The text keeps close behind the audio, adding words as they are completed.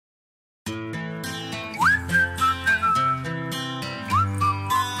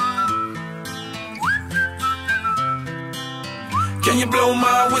Can you blow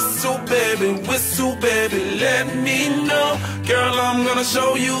my whistle, baby? Whistle, baby, let me know. Girl, I'm gonna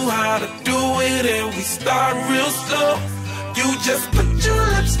show you how to do it, and we start real slow. You just put your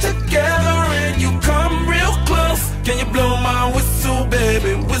lips together and you come real close. Can you blow my whistle,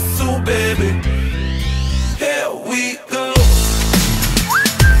 baby? Whistle, baby. Here we go.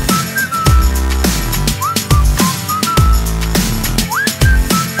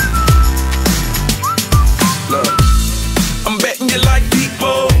 Look, I'm betting you like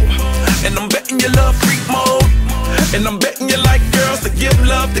people, and I'm betting you love freak mode, and I'm betting you like girls to give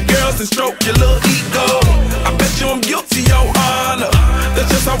love to girls and stroke your little ego. I bet you I'm guilty, your honor.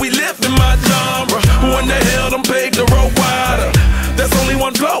 That's just how we live in my genre. Who in the hell done paved the road wider? There's only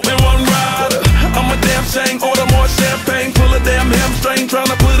one blow and one rider. I'm a damn shame, order more champagne, pull a damn hamstring,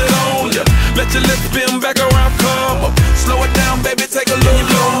 tryna put it on ya. Let your lips spin back around, come up. Slow it down, baby, take a look.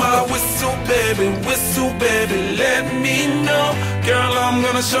 Blow my whistle, baby, let me know. Girl, I'm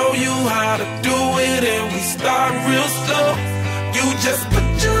gonna show you how to do it, and we start real slow. You just put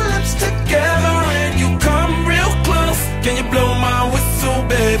your lips together and you come real close. Can you blow my whistle,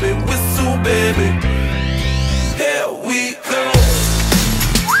 baby? Whistle, baby. Here we go.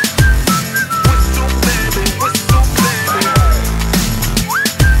 Whistle, baby, whistle, baby.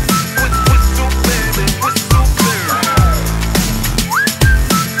 Whistle, baby, whistle, baby.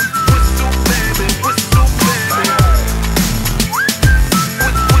 Whistle, baby, whistle, baby.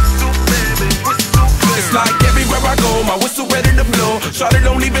 Whistle, baby, whistle, baby. It's like everywhere I go, my whistle ready to blow. Shawty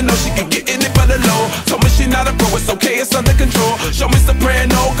don't even know she can get in it for the low. Told me she not a pro, it's okay, it's under control. Show me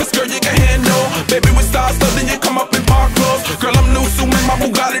soprano, cause girl you can handle. Baby with stars, so then you come up in park clothes. Girl I'm new, so man, my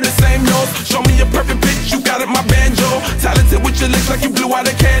Bugatti the same nose. Show me your perfect pitch, you got it, my banjo. Talented with your lips like you blew out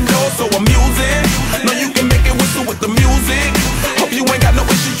a candle. So I'm using, know you can make it whistle with the music. Hope you ain't got no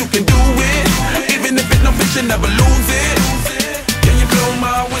issues, you can do it. Even if it no bitch, you never lose it. Can you blow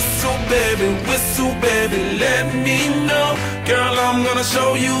my whistle, baby, let me know. Girl, I'm gonna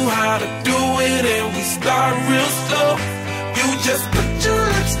show you how to do it, and we start real slow. You just put your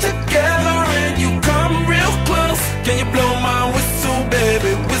lips together and you come real close. Can you blow my whistle,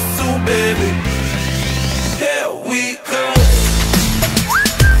 baby? Whistle, baby. Here we go.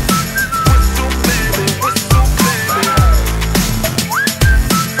 Whistle, baby, whistle, baby.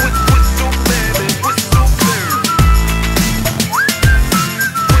 Whistle, baby, whistle, baby.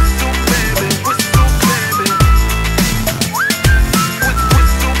 Whistle, baby, whistle, baby.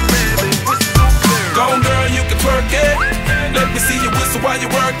 Whistle, baby, whistle, baby. Go on, girl, you can twerk it. Let me see you whistle while you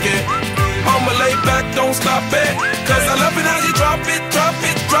work it. I'ma lay back, don't stop it, cause I love it how you drop it, drop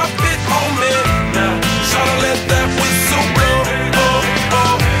it, drop it.